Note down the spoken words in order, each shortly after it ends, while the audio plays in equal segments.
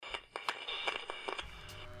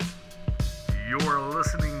You're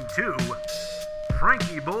listening to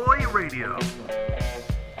FrankieBoi Radio.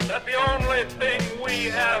 That the only thing we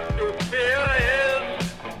have to fear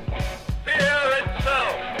is fear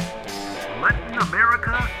itself. Letting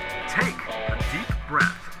America take a deep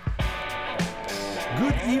breath.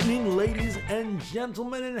 Good evening, ladies and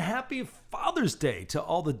gentlemen, and happy Father's Day to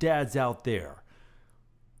all the dads out there.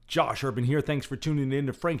 Josh Urban here. Thanks for tuning in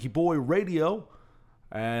to FrankieBoi Radio,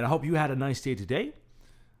 and I hope you had a nice day today.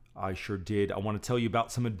 I sure did. I want to tell you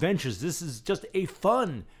about some adventures. This is just a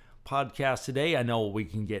fun podcast today. I know we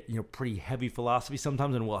can get, pretty heavy philosophy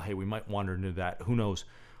sometimes, and hey, we might wander into that. Who knows?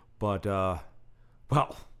 But,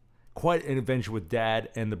 quite an adventure with Dad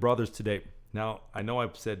and the brothers today. Now, I know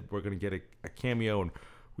I've said we're going to get a cameo, and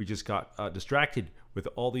we just got distracted with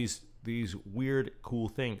all these weird, cool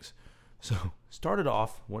things. So, started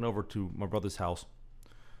off, went over to my brother's house.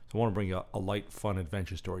 So, I want to bring you a light, fun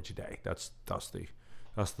adventure story today. That's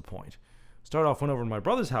the point. Start off, went over to my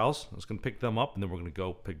brother's house. I was going to pick them up, and then we're going to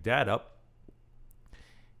go pick Dad up.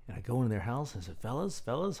 And I go into their house, and I said, fellas,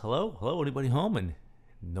 hello, anybody home? And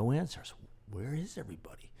no answers. Where is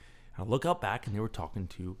everybody? And I look out back, and they were talking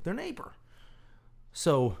to their neighbor.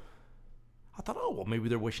 So I thought, maybe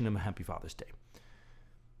they're wishing him a happy Father's Day.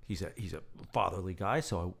 He's a fatherly guy,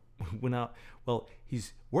 so I went out. Well,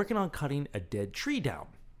 he's working on cutting a dead tree down.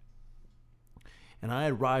 And I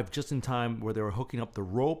arrived just in time where they were hooking up the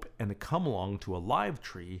rope and the come-along to a live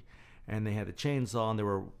tree, and they had a chainsaw, and they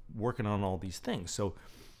were working on all these things. So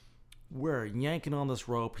we're yanking on this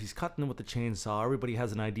rope. He's cutting it with the chainsaw. Everybody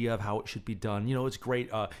has an idea of how it should be done. It's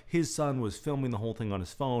great. His son was filming the whole thing on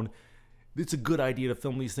his phone. It's a good idea to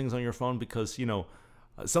film these things on your phone because,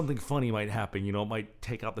 something funny might happen. It might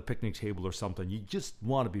take out the picnic table or something. You just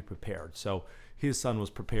want to be prepared. So his son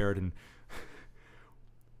was prepared, and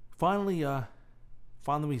finally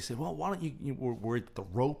we said, well, why don't you, we're worried that the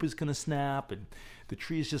rope is going to snap and the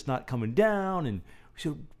tree is just not coming down. And we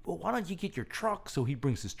said, well, why don't you get your truck? So he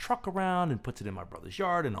brings his truck around and puts it in my brother's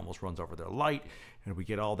yard and almost runs over their light. And we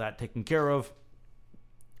get all that taken care of.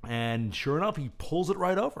 And sure enough, he pulls it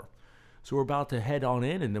right over. So we're about to head on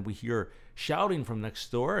in, and then we hear shouting from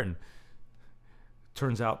next door. And it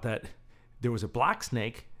turns out that there was a black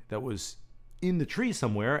snake that was in the tree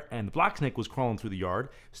somewhere, and the black snake was crawling through the yard,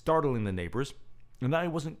 startling the neighbors. And I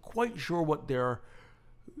wasn't quite sure what their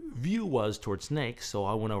view was towards snakes, so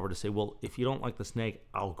I went over to say, well, if you don't like the snake,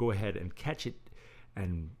 I'll go ahead and catch it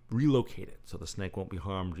and relocate it. So the snake won't be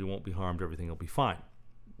harmed, you won't be harmed, everything will be fine.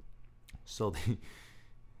 So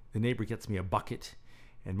the neighbor gets me a bucket,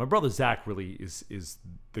 and my brother Zach really is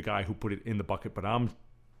the guy who put it in the bucket, but I'm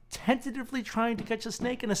tentatively trying to catch a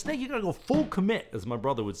snake. And a snake, you gotta go full commit, as my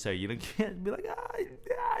brother would say. You can't be like,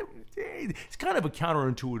 it's kind of a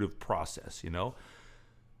counterintuitive process, And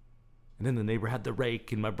then the neighbor had the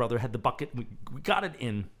rake, and my brother had the bucket. We got it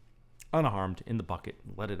in, unharmed, in the bucket,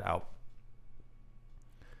 let it out.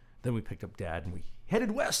 Then we picked up Dad, and we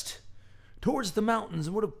headed west towards the mountains.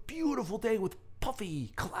 And what a beautiful day with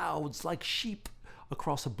puffy clouds like sheep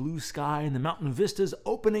across a blue sky, and the mountain vistas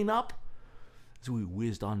opening up as we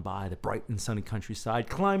whizzed on by the bright and sunny countryside,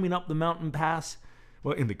 climbing up the mountain pass.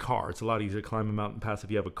 Well, in the car, it's a lot easier to climb a mountain pass if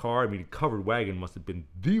you have a car. A covered wagon must have been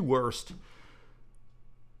the worst.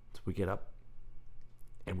 So we get up,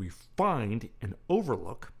 and we find an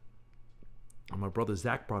overlook. And my brother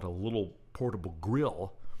Zach brought a little portable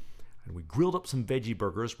grill, and we grilled up some veggie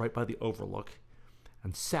burgers right by the overlook,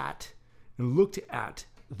 and sat and looked at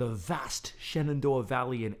the vast Shenandoah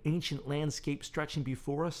Valley, an ancient landscape stretching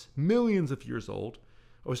before us, millions of years old.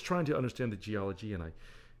 I was trying to understand the geology, and I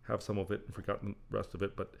have some of it and forgotten the rest of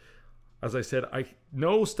it. But as I said, I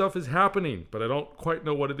know stuff is happening, but I don't quite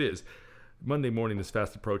know what it is. Monday morning is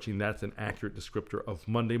fast approaching. That's an accurate descriptor of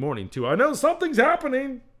Monday morning, too. I know something's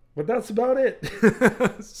happening, but that's about it.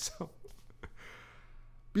 So,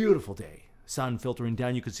 beautiful day. Sun filtering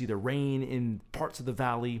down. You could see the rain in parts of the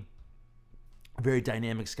valley. A very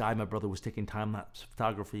dynamic sky. My brother was taking time-lapse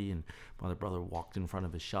photography, and my other brother walked in front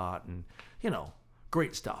of his shot, and,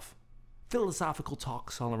 great stuff. Philosophical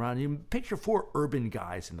talks all around you. Picture 4 urban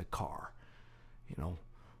guys in the car,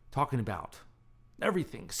 talking about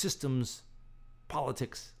everything, systems,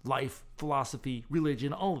 politics, life, philosophy,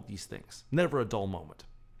 religion, all of these things. Never a dull moment.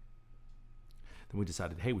 Then we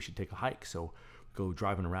decided, hey, we should take a hike. So we go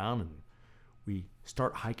driving around, and we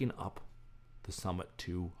start hiking up the summit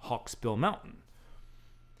to Hawksbill Mountain.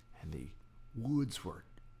 And the woods were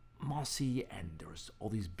mossy, and there was all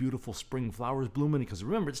these beautiful spring flowers blooming, because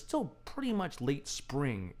remember, it's still pretty much late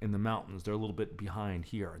spring in the mountains. They're a little bit behind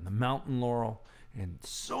here. And the mountain laurel, and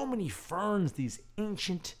so many ferns, these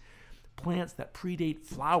ancient plants that predate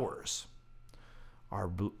flowers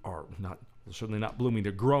are not They're certainly not blooming.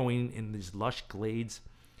 They're growing in these lush glades.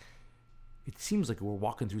 It seems like we're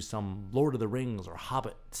walking through some Lord of the Rings or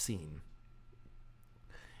Hobbit scene.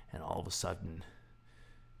 And all of a sudden,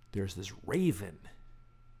 there's this raven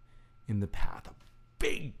in the path. A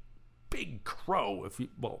big, big crow. It's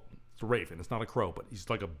a raven. It's not a crow, but he's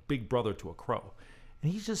like a big brother to a crow.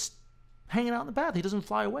 And he's just hanging out in the path. He doesn't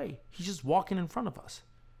fly away. He's just walking in front of us.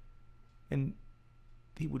 And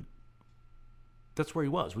that's where he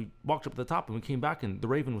was. We walked up to the top and we came back and the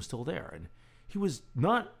raven was still there. And he was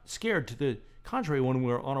not scared. To the contrary, when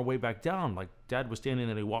we were on our way back down, like Dad was standing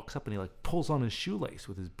and he walks up and he like pulls on his shoelace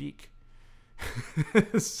with his beak.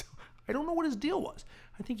 So, I don't know what his deal was.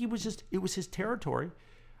 I think it was his territory.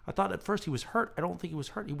 I thought at first he was hurt. I don't think he was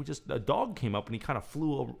hurt. A dog came up and he kind of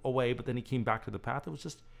flew away, but then he came back to the path.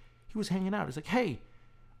 He was hanging out. He's like, hey,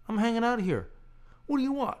 I'm hanging out here. What do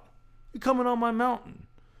you want? You're coming on my mountain.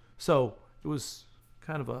 So it was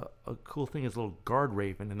kind of a cool thing, his little guard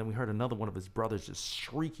raven. And then we heard another one of his brothers just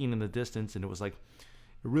shrieking in the distance. And it was like,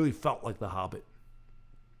 it really felt like The Hobbit.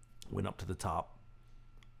 Went up to the top,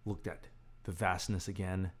 looked at the vastness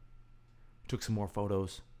again, took some more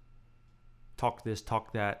photos, talk this,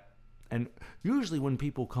 talk that. And usually when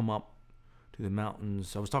people come up to the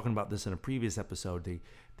mountains, I was talking about this in a previous episode,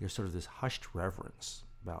 there's sort of this hushed reverence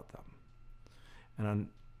about them. And on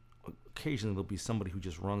occasionally there'll be somebody who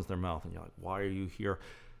just runs their mouth and you're like, why are you here?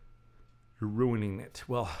 You're ruining it.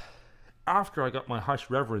 Well, after I got my hushed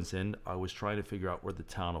reverence in, I was trying to figure out where the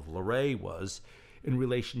town of Luray was in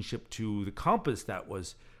relationship to the compass that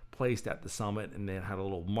was placed at the summit, and they had a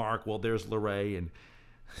little mark. Well, there's Luray. And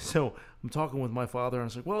so I'm talking with my father, and I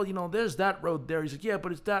was like, well, there's that road there. He's like, yeah,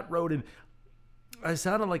 but it's that road. And I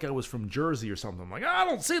sounded like I was from Jersey or something. I'm like, I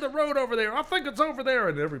don't see the road over there. I think it's over there.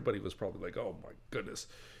 And everybody was probably like, oh my goodness,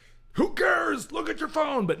 who cares? Look at your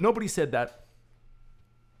phone. But nobody said that.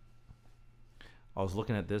 I was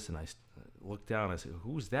looking at this, and I looked down, and I said,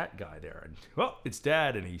 who's that guy there? And well, it's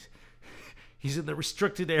Dad, and he's in the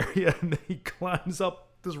restricted area, and he climbs up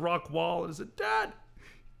this rock wall. And I said, Dad,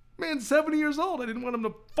 man's 70 years old. I didn't want him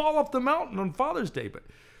to fall off the mountain on Father's Day, but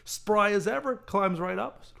spry as ever, climbs right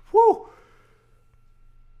up. I said, whoo!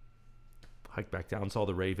 Hiked back down, saw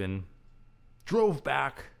the raven, drove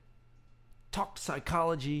back, talked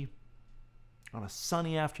psychology on a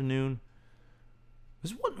sunny afternoon.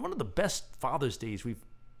 It was one of the best Father's Days we've,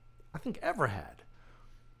 I think, ever had.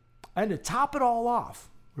 And to top it all off,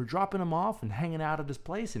 we're dropping him off and hanging out at his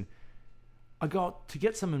place, and I go out to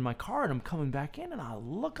get some in my car, and I'm coming back in, and I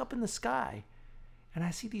look up in the sky, and I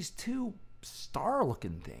see these two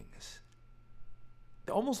star-looking things.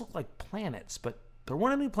 They almost look like planets, but there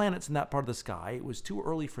weren't any planets in that part of the sky. It was too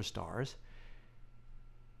early for stars.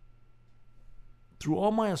 Through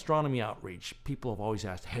all my astronomy outreach, people have always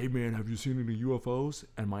asked, hey man, have you seen any UFOs?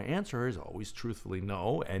 And my answer is always truthfully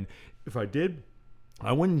no. And if I did,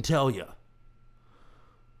 I wouldn't tell you.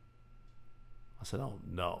 I said, oh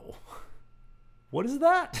no. What is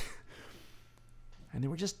that? And they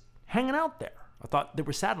were just hanging out there. I thought they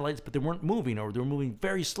were satellites, but they weren't moving, or they were moving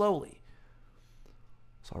very slowly.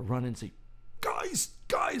 So I run in and say, guys,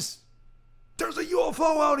 there's a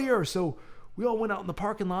UFO out here. So we all went out in the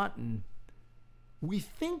parking lot, and we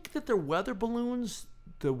think that they're weather balloons.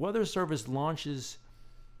 The Weather Service launches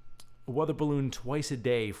a weather balloon twice a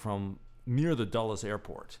day from near the Dulles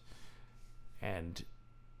Airport. And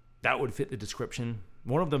that would fit the description.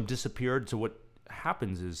 One of them disappeared, so what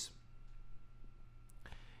happens is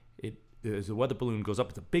as the weather balloon goes up,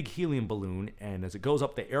 it's a big helium balloon, and as it goes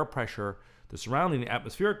up, the air pressure, the surrounding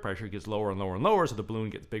atmospheric pressure gets lower and lower and lower, so the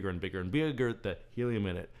balloon gets bigger and bigger and bigger. The helium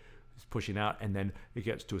in it is pushing out, and then it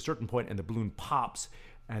gets to a certain point, and the balloon pops,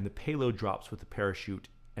 and the payload drops with the parachute,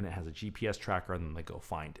 and it has a GPS tracker, and then they go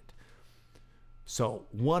find it. So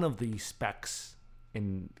one of the specks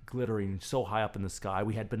in glittering so high up in the sky,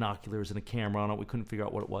 we had binoculars and a camera on it, we couldn't figure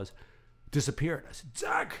out what it was, disappeared. I said,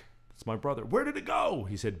 Zach, that's my brother, where did it go?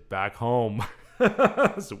 He said, back home.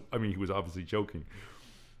 So, he was obviously joking.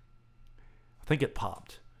 I think it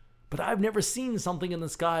popped. But I've never seen something in the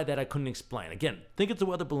sky that I couldn't explain. Again, think it's a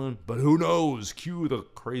weather balloon, but who knows? Cue the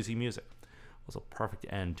crazy music. It was a perfect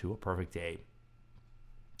end to a perfect day.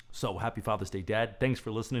 So, happy Father's Day, Dad. Thanks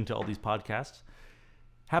for listening to all these podcasts.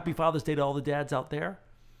 Happy Father's Day to all the dads out there.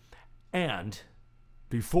 And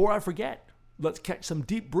before I forget, let's catch some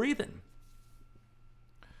deep breathing.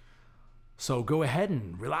 So go ahead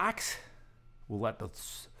and relax. We'll let the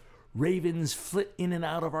ravens flit in and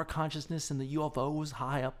out of our consciousness and the UFOs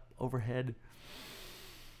high up overhead.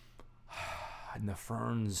 And the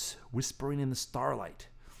ferns whispering in the starlight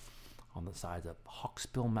on the sides of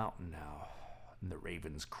Hawksbill Mountain now. And the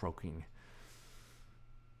ravens croaking.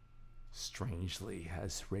 strangely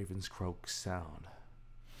as ravens croak sound.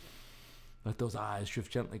 Let those eyes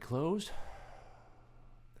drift gently closed,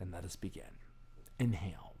 and let us begin.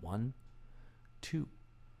 Inhale, 1, 2,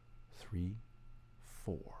 3,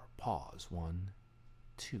 4. Pause, 1,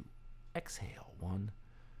 2. Exhale, 1,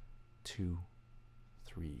 2,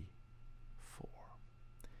 3, 4.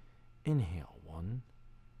 Inhale, 1,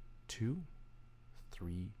 2,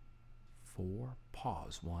 3, 4.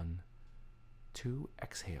 Pause, 1, 2.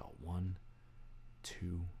 Exhale, 1,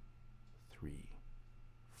 2, 3,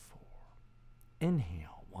 4.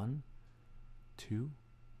 Inhale, 1, 2,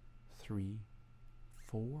 3,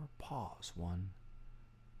 4. Pause, 1,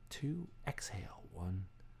 2. Exhale, 1,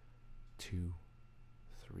 2,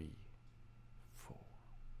 3, 4.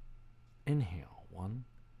 Inhale, 1,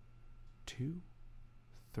 2,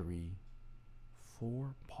 3,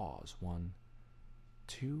 4. Pause, 1,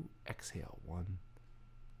 2. Exhale, 1,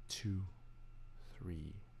 2,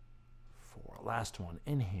 3, 4. Last one.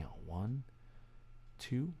 Inhale, 1,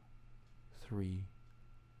 2, 3,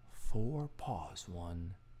 4. Pause,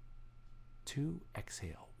 1, 2.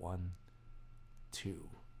 Exhale, 1, 2,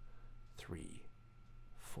 3,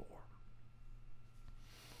 4.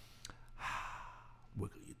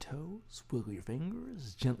 Wiggle your toes, wiggle your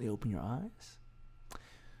fingers, gently open your eyes.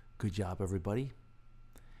 Good job, everybody.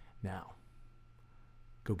 Now,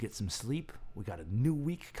 go get some sleep. We got a new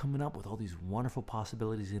week coming up with all these wonderful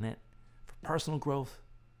possibilities in it for personal growth,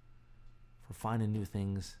 for finding new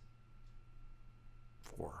things,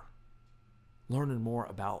 for learning more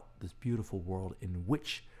about this beautiful world in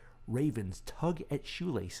which ravens tug at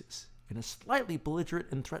shoelaces in a slightly belligerent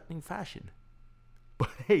and threatening fashion. But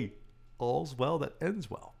hey, all's well that ends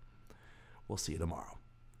well. We'll see you tomorrow.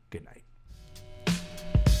 Good night.